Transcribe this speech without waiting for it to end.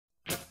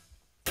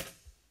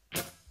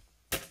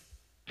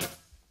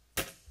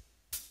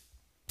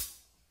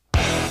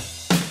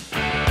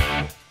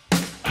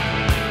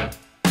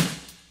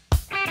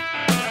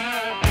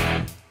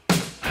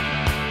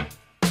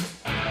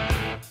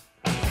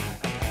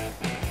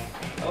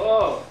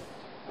Hello,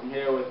 I'm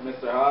here with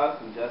Mr. Haas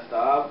and Jess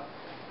Staub,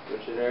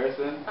 Richard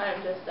Harrison. Hi,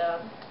 I'm Jess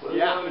Staub. What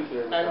are we doing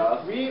today, Mr. Haas?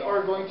 And we are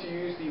going to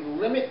use the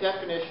limit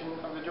definition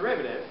of the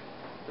derivative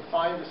to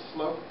find the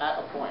slope at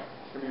a point.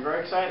 It's going to be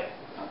very exciting.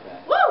 Okay.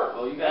 Woo!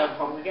 Well, you gotta have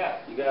fun with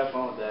that. You gotta have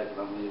fun with that because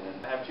I'm leaving.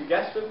 I have two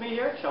guests with me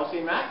here, Chelsea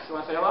and Max. You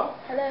want to say hello?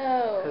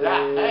 Hello.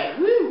 Yeah. Hey.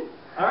 Woo!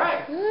 All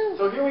right. Woo.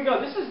 So here we go.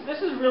 This is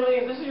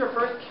your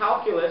first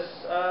calculus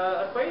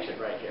equation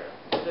right here,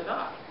 is it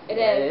not? It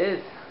is.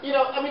 You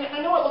know, I mean,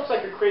 I know it looks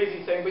like a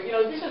crazy thing, but you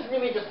know, this is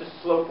really just a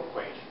slope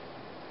equation,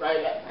 right?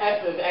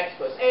 F of x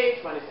plus h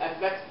minus f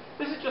of x.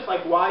 This is just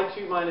like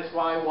y2 minus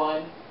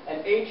y1, and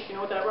h, you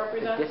know what that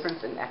represents? The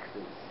difference in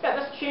x's. Yeah,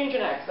 that's change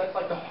in x. That's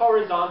like the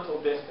horizontal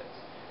distance.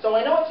 So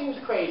I know it seems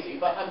crazy,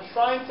 but I'm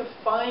trying to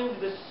find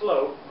the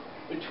slope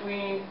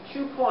between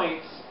 2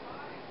 points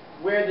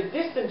where the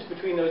distance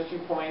between those 2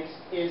 points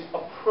is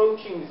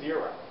approaching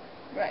 0.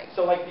 Right.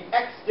 So like the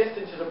x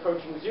distance is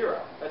approaching 0.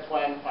 That's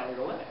why I'm finding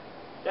the limit.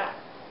 Yeah.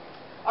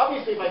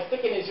 Obviously, if I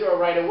stick in a 0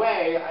 right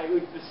away,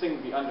 this thing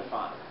would be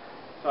undefined.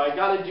 So I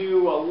got to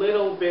do a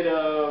little bit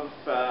of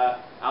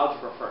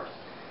algebra first.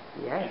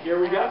 Yeah. And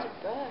here we go.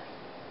 Algebra.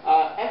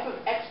 F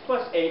of x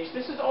plus h.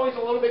 This is always a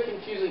little bit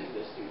confusing to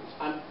the students.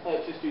 I'm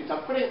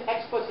putting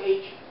x plus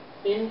h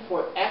in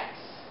for x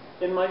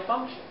in my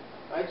function,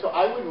 right? So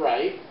I would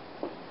write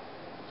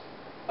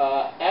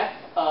f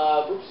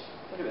of, oops,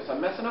 look at this,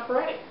 I'm messing up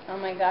already. Oh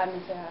my God,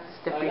 Mr. Haas.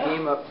 Step your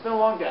game up. It's been a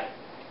long day.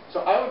 So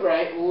I would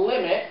write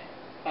limit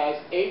as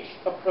h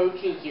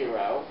approaches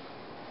 0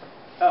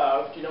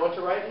 of, do you know what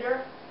to write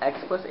here? X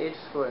plus h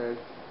squared.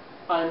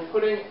 I'm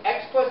putting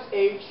x plus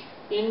h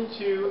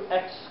into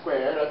x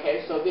squared,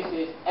 okay, so this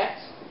is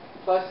x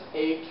plus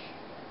h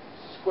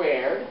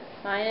squared.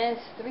 Minus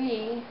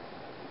 3x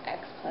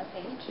plus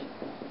h.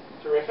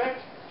 Terrific.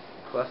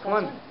 Plus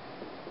 1.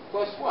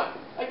 Plus 1.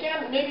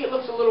 Again, maybe it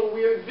looks a little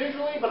weird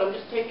visually, but I'm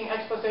just taking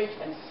x plus h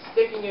and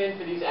sticking it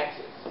into these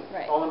x's.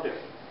 Right. All I'm doing.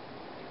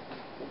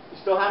 You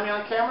still have me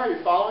on camera? Are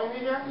you following me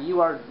here?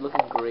 You are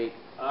looking great.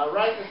 All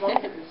right, as long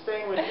as you're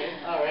staying with me.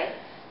 All right.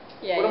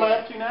 Yeah. What am I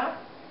up to now?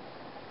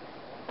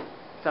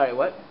 Sorry,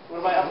 what? What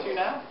am I up to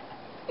now?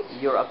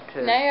 You're up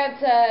to... Now you're up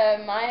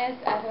to minus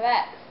f of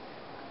x.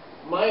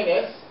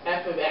 Minus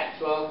f of x.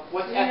 Well,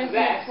 what's You're f just of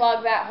going to x?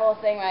 plug that whole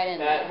thing right in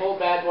That there. whole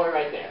bad boy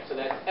right there. So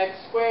that's x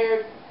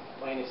squared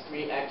minus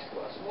 3x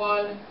plus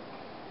 1.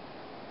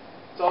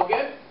 It's all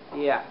good?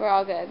 Yeah. We're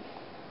all good.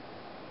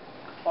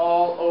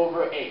 All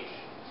over h.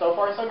 So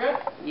far, so good?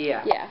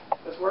 Yeah. Yeah.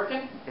 That's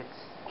working? It's...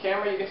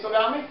 Camera, you can still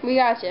got me? We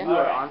got you. You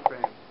are Alright. on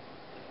frame.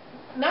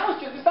 Now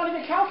it's not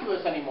even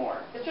calculus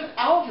anymore. It's just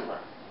algebra.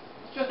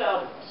 It's just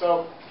algebra.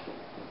 So,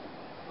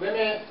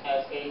 limit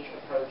as h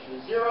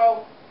approaches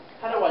 0.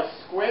 How do I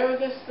square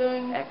this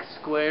thing? X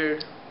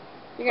squared.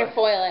 You're going to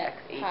foil it,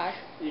 XH. Haas.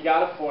 You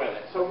gotta foil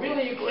it. So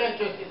really you can't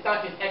just, it's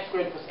not just x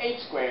squared plus h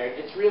squared.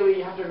 It's really,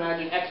 you have to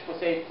imagine x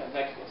plus h times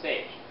x plus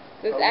h.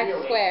 So it's So x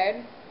really,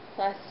 squared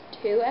plus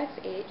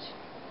 2xh.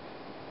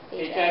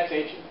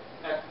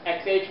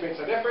 xh makes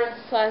a difference.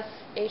 Plus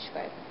h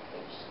squared.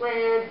 H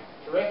squared,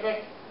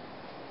 terrific.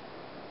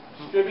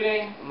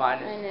 Distributing.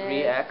 Minus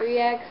 3x.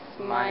 3x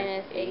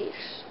minus h.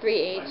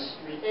 3h. Minus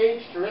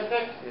 3h,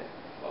 terrific. Yeah.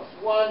 Plus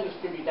 1,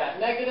 distribute that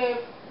negative.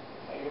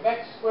 Negative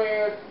x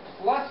squared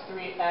plus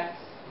 3x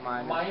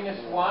minus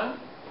 1.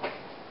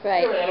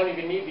 Right. Really, I don't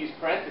even need these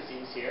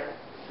parentheses here.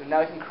 So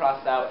now we can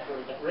cross out. So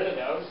we get rid of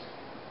those.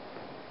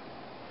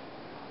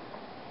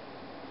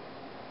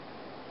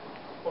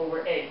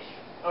 Over h.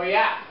 Oh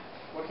yeah.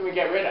 What can we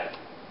get rid of?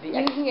 The You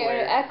x can get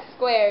rid of squared. x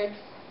squared.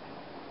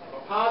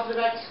 A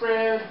positive x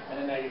squared and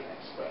a negative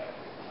x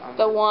squared.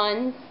 The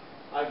 1.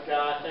 I've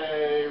got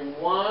a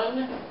 1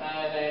 and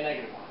a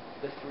negative 1.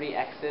 The 3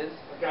 x's.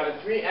 I've got a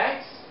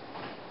 3x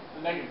and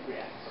a negative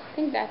 3x. I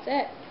think that's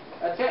it.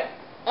 That's it.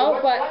 So Oh,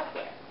 what's but left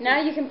there?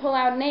 now you can pull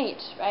out an h,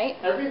 right?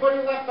 Everybody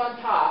left on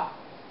top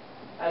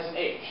has an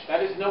h.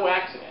 That is no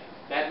accident.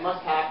 That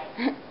must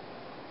happen.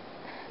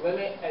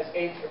 Limit as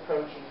h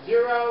approaches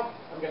 0.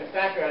 I'm going to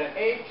factor out an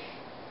h.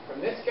 From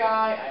this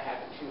guy, I have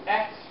a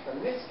 2x.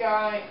 From this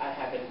guy, I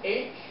have an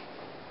h.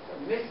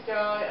 From this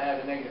guy, I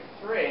have a negative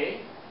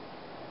 3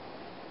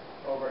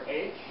 over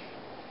h.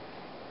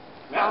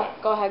 Now,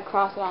 Go ahead,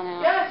 cross it on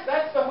out. yes,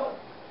 that's the whole...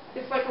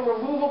 It's like a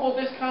removable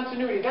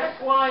discontinuity.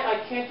 That's why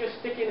I can't just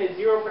stick in a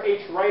 0 for h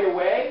right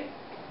away.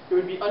 It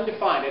would be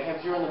undefined. I'd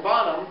have 0 on the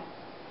bottom.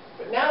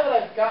 But now that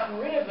I've gotten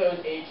rid of those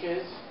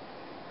h's,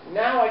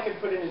 now I can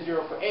put in a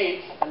 0 for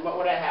h, and what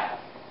would I have?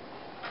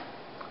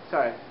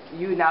 Sorry.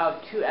 You now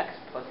have 2x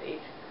plus h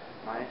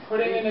minus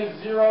Putting 3. in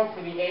a 0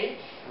 for the h.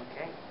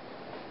 Okay.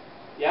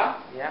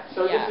 Yeah? Yeah.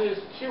 So Yeah. this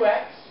is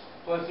 2x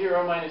plus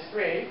 0 minus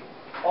 3,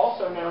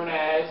 also known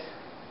as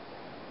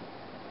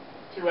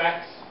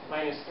 2x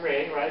minus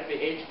 3, right? The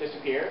h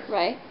disappears.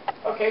 Right.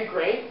 Okay,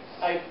 great.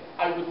 I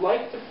would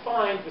like to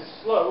find the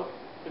slope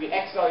for the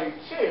x value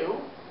 2.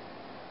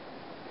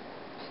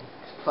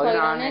 Just Plug it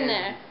on in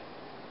there.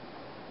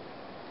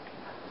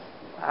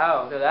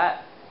 Wow, look at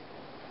that.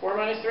 4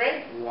 minus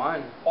 3,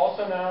 1.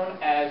 also known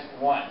as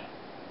 1.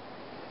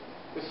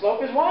 The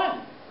slope is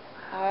 1.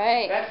 All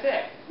right. That's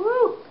it.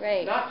 Woo!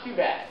 Great. Not too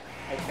bad,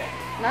 I think.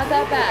 Not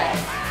that bad.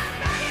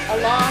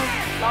 A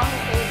long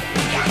equation.